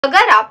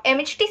अगर आप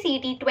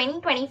MHT-CET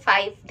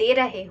 2025 दे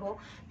रहे हो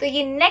तो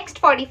ये नेक्स्ट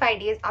 45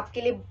 डेज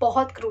आपके लिए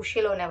बहुत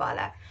क्रूशियल होने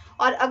वाला है।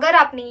 और अगर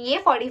आपने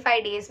ये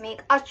 45 डेज में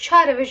एक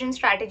अच्छा रिवीजन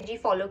स्ट्रैटेजी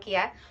फॉलो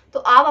किया है तो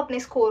आप अपने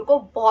स्कोर को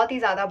बहुत ही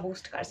ज़्यादा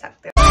बूस्ट कर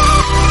सकते हो।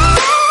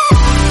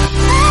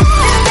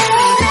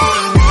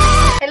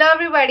 Hello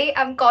everybody,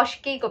 I am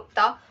Kaushiki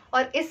Gupta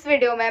और इस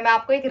वीडियो में मैं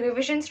आपको एक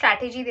रिवीजन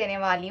स्ट्रैटेजी देने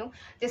वाली हूँ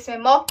जिसमें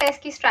मॉक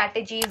टेस्ट की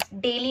स्ट्रैटेजीज,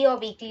 डेली और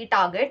वीकली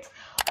टारगेट्स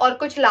और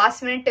कुछ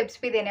लास्ट मिनट टिप्स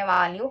भी देने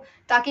वाली हूँ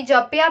ताकि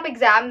जब भी आप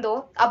एग्जाम दो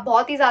आप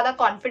बहुत ही ज़्यादा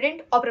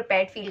कॉन्फिडेंट और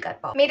प्रिपेयर्ड फील कर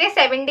पाओ। मेरे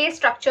 7 डेज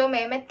स्ट्रक्चर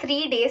में मैं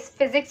 3 डेज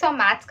फिजिक्स और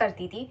मैथ्स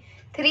करती थी,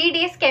 3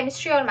 डेज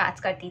केमिस्ट्री और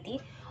मैथ्स करती थी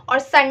और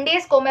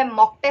संडेज को मैं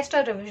मॉक टेस्ट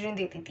और रिविजन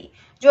देती थी,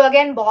 जो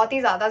अगेन बहुत ही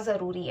ज़्यादा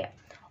ज़रूरी है।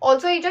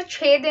 ऑल्सो ये जो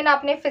 6 दिन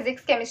आपने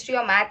फिजिक्स, केमिस्ट्री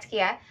और मैथ्स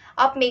किया है,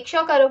 आप मेक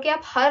श्योर करो कि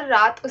आप हर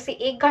रात उसे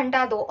 1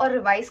 घंटा दो और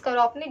रिवाइज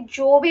करो आपने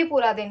जो भी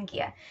पूरा दिन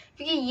किया है,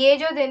 क्योंकि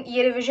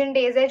ये रिविजन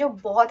डेज है जो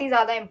बहुत ही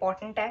ज़्यादा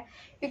इंपॉर्टेंट है,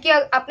 क्योंकि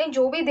आपने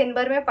जो भी दिन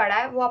भर में पढ़ा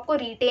है वो आपको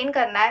रिटेन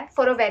करना है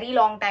for a very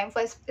long time,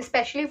 for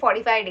specially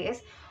 45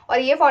 days. और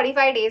ये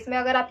 45 डेज में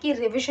अगर आपकी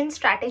रिविजन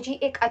स्ट्रैटेजी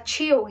एक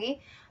अच्छी होगी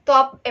तो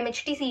आप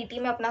MHT-CET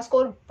में अपना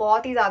स्कोर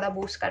बहुत ही ज़्यादा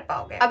बूस्ट कर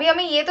पाओगे। अभी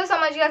हमें ये तो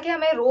समझ गया कि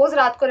हमें रोज़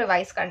रात को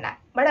रिवाइज करना है,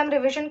 बट हम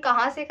रिविजन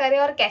कहाँ से करें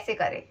और कैसे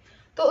करें?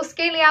 तो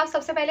उसके लिए आप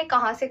सबसे पहले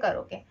कहाँ से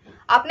करोगे?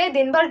 आपने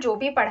दिन भर जो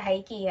भी पढ़ाई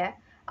की है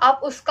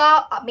आप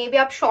उसका मे बी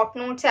आप शॉर्ट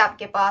नोट्स है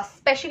आपके पास,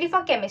 स्पेशली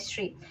फॉर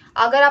केमिस्ट्री।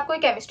 अगर आप कोई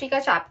केमिस्ट्री का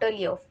chapter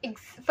Leo,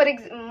 for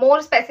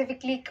more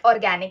specifically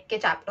organic के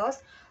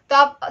चैप्टर्स, तो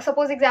आप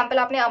सपोज एग्जाम्पल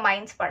आपने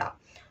अमाइंस पढ़ा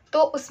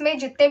तो उसमें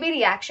जितने भी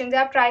रिएक्शंस है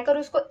आप ट्राई करो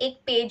उसको एक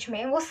पेज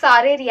में वो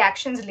सारे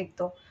रिएक्शंस लिख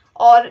दो,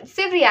 और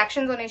सिर्फ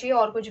रिएक्शंस होने चाहिए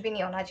और कुछ भी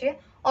नहीं होना चाहिए।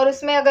 और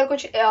उसमें अगर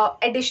कुछ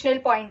एडिशनल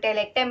पॉइंट है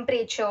लाइक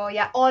टेम्परेचर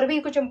या और भी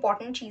कुछ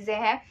इंपॉर्टेंट चीज़ें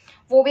हैं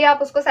वो भी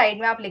आप उसको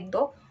साइड में आप लिख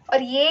दो।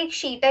 और ये एक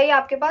शीट है, ये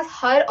आपके पास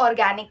हर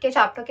ऑर्गेनिक के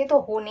चैप्टर के तो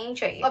होने ही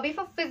चाहिए। अभी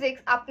फॉर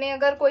फिजिक्स आपने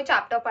अगर कोई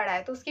चैप्टर पढ़ा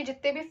है तो उसके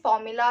जितने भी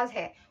फॉर्मूलाज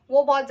है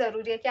वो बहुत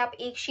ज़रूरी है कि आप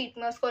एक शीट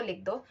में उसको लिख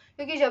दो,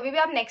 क्योंकि जब भी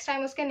आप नेक्स्ट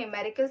टाइम उसके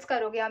न्यूमेरिकल्स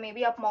करोगे या मे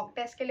बी आप मॉक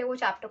टेस्ट के लिए वो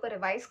चैप्टर को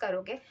रिवाइज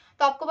करोगे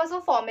तो आपको बस वो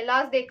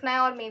फॉर्मूलाज देखना है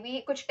और मे बी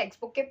कुछ टेक्स्ट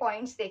बुक के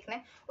पॉइंट्स देखने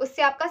हैं,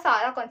 उससे आपका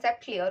सारा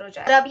कॉन्सेप्ट क्लियर हो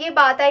जाए। और अब ये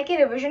बात है कि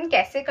रिविजन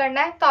कैसे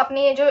करना है, तो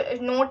आपने ये जो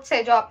नोट्स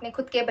है जो आपने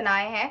खुद के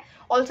बनाए हैं,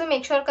 ऑल्सो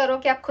मेक श्योर करो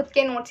कि आप खुद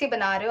के नोट्स ही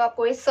बना रहे हो। आप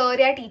कोई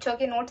सर या टीचर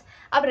के नोट्स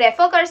आप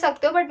रेफर कर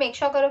सकते हो, बट मेक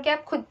श्योर करो कि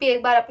आप खुद भी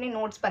एक बार अपने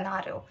नोट्स बना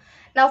रहे हो।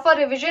 नाउ फॉर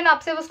रिविजन आप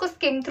सिर्फ उसको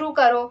स्किम थ्रू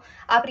करो,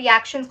 आप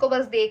रिएक्शंस को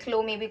बस देख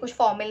लो, मे बी कुछ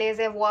फॉर्मूलेज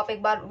है वो आप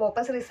एक बार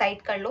वापस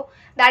रिसाइट कर लो।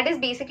 That is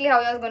basically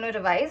how you are going to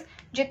revise.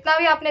 जितना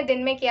भी आपने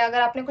दिन में किया,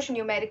 अगर आपने कुछ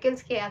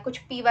न्यूमेरिकल्स किए हैं, कुछ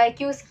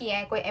PYQs किए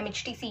हैं कोई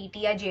MHT-CET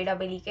या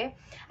JEE के,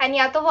 एंड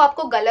या तो वो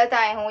आपको गलत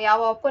आए हों या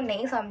वो आपको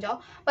नहीं समझाओ,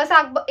 बस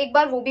आप एक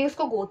बार वो भी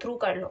उसको गो थ्रू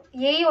कर लो।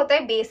 यही होता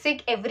है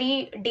बेसिक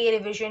एवरी डे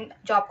रिविजन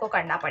जो आपको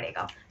करना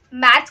पड़ेगा।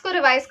 मैथ्स को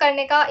रिवाइज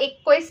करने का एक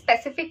कोई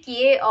स्पेसिफिक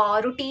ये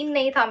रूटीन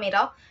नहीं था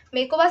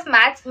मेरे को बस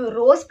मैथ्स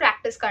रोज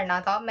प्रैक्टिस करना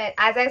था। मैं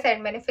एज आई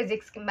सेड मैंने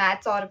फिजिक्स,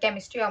 मैथ्स और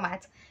केमिस्ट्री और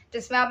मैथ्स,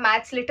 जिसमें आप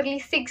मैथ्स लिटरली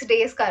 6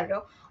 डेज कर रहे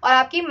हो, और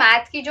आपकी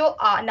मैथ्स की जो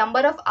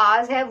नंबर ऑफ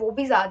आवर्स है वो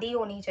भी ज़्यादा ही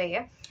होनी चाहिए,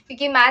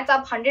 क्योंकि मैथ्स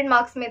आप 100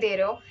 मार्क्स में दे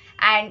रहे हो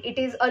and it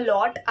is a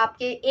lot.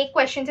 आपके एक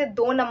क्वेश्चन से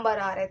 2 नंबर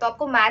आ रहे हैं तो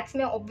आपको मैथ्स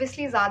में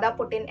ऑब्वियसली ज़्यादा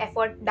पुट इन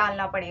एफर्ट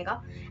डालना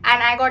पड़ेगा।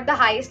 And I got the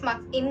highest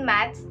marks in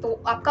maths,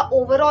 तो आपका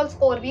ओवरऑल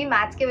स्कोर भी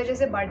मैथ्स की वजह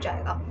से बढ़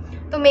जाएगा।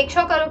 तो मेक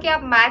श्योर करो कि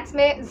आप मैथ्स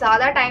में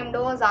ज़्यादा टाइम दो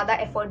और ज़्यादा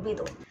एफर्ट भी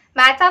दो।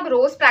 मैथ्स आप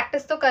रोज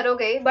प्रैक्टिस तो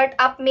करोगे, बट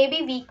आप मे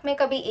बी वीक में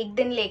कभी एक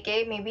दिन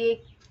लेके, मे बी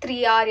एक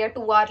 3 आवर या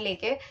 2 आवर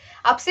लेके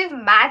आप सिर्फ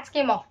मैथ्स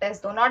के मॉक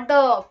टेस्ट दो, not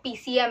the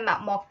PCM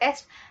mock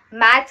test,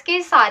 maths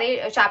के सारे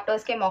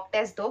चैप्टर्स के मॉक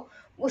टेस्ट दो।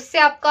 उससे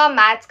आपका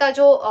मैथ्स का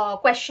जो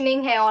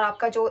क्वेश्चनिंग है और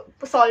आपका जो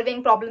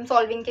प्रॉब्लम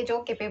सॉल्विंग के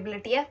जो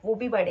कैपेबिलिटी है वो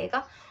भी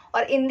बढ़ेगा,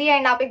 और इन दी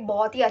एंड आप एक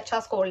बहुत ही अच्छा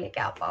स्कोर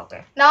लेके आ पाओगे।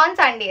 नाउ ऑन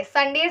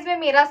संडेज में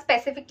मेरा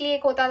स्पेसिफिकली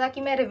एक होता था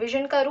कि मैं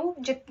रिविजन करूँ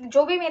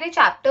जो भी मेरे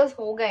चैप्टर्स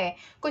हो गए।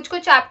 कुछ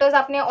चैप्टर्स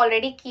आपने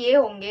ऑलरेडी किए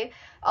होंगे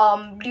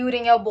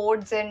during your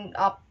boards and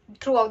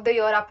through out the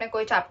year आपने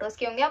कोई चैप्टर्स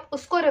किए होंगे, आप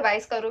उसको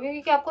रिवाइज करोगे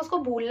क्योंकि आपको उसको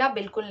भूलना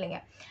बिल्कुल नहीं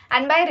है।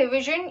 And bye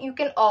revision you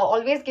can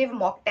always give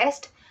mock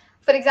test.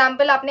 For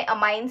example आपने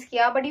अमाइंस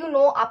किया, बट यू नो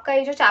आपका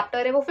ये जो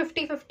चैप्टर है वो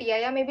 50-50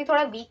 है या मे बी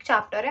थोड़ा वीक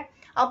चैप्टर है,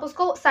 आप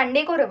उसको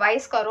संडे को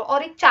रिवाइज करो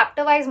और एक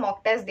चैप्टर वाइज मॉक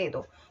टेस्ट दे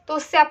दो, तो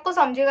उससे आपको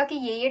समझेगा कि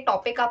ये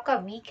टॉपिक आपका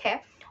वीक है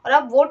और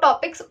आप वो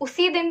टॉपिक्स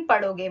उसी दिन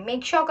पढ़ोगे।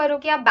 मेक श्योर करो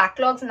कि आप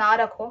बैकलॉग्स ना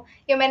रखो।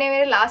 ये मैंने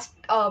मेरे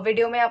लास्ट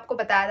वीडियो में आपको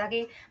बताया था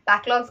कि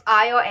backlogs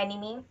are your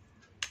enemy,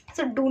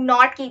 so do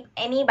not keep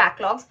any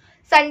backlogs.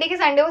 Sunday के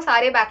संडे वो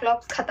सारे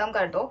बैकलॉग्स खत्म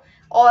कर दो,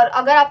 और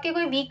अगर आपके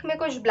कोई वीक में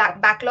कुछ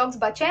बैकलॉग्स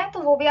बचे हैं तो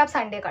वो भी आप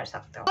संडे कर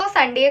सकते हो। तो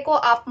संडे को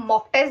आप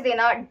मॉक टेस्ट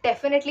देना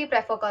डेफिनेटली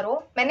प्रेफर करो।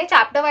 मैंने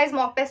चैप्टर वाइज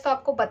मॉक टेस्ट तो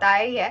आपको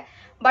बताया ही है,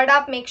 बट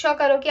आप मेक श्योर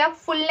करो कि आप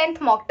फुल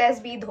लेंथ मॉक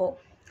टेस्ट भी दो।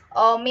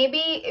 मे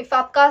बी इफ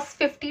आपका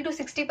 50 to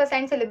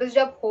 60% सिलेबस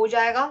जब हो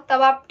जाएगा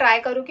तब आप ट्राई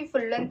करो कि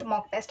फुल लेंथ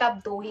मॉक टेस्ट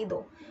आप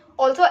दो।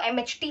 ऑल्सो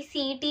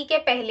MHT-CET के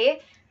पहले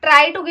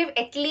try to give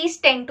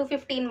at least 10 to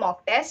 15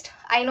 mock test.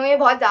 I know ये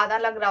बहुत ज़्यादा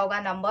लग रहा होगा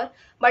नंबर,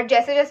 बट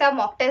जैसे जैसे आप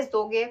मॉक टेस्ट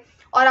दोगे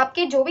और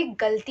आपकी जो भी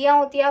गलतियां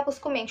होती है आप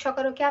उसको मेक श्योर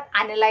करो कि आप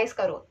एनालाइज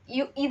करो.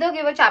 You either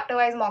give a chapter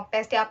wise mock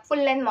test या आप फुल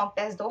लेंथ मॉक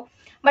टेस्ट दो,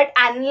 बट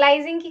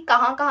एनालाइजिंग कि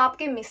कहाँ कहाँ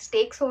आपके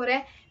मिस्टेक्स हो रहे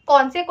हैं,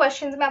 कौन से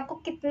क्वेश्चंस में आपको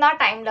कितना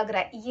टाइम लग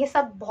रहा है, ये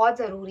सब बहुत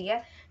जरूरी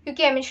है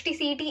क्योंकि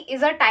MHT-CET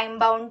is a time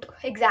bound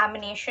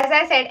examination. As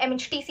I said,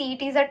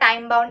 MHT-CET is a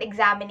time bound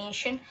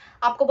examination.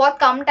 आपको बहुत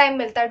कम टाइम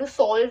मिलता है to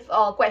solve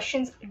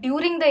questions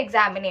during the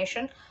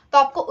examination. तो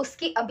आपको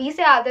उसकी अभी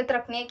से आदत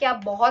रखनी है कि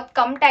आप बहुत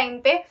कम टाइम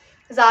पे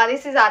ज़्यादा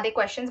से ज़्यादा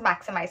क्वेश्चंस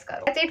मैक्सिमाइज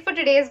करो. That's it for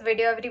today's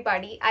video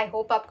everybody. I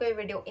hope आपको ये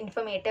वीडियो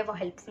इन्फॉर्मेटिव और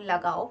हेल्पफुल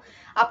लगा हो.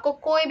 आपको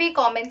कोई भी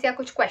कमेंट्स या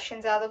कुछ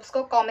क्वेश्चंस है तो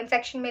उसको कमेंट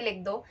सेक्शन में लिख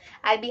दो.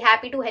 I'll be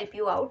happy to help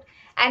you out.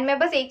 And मैं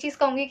बस एक चीज़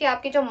कहूँगी कि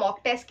आपके जो मॉक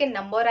टेस्ट के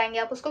नंबर आएंगे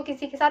आप उसको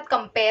किसी के साथ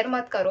कंपेयर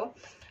मत करो,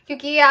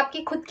 क्योंकि ये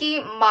आपकी खुद की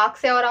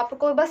मार्क्स है और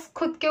आपको बस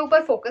खुद के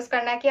ऊपर फोकस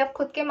करना है कि आप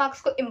खुद के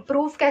मार्क्स को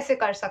इम्प्रूव कैसे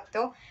कर सकते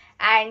हो.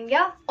 एंड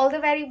या all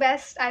the very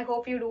best. I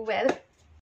hope you do well.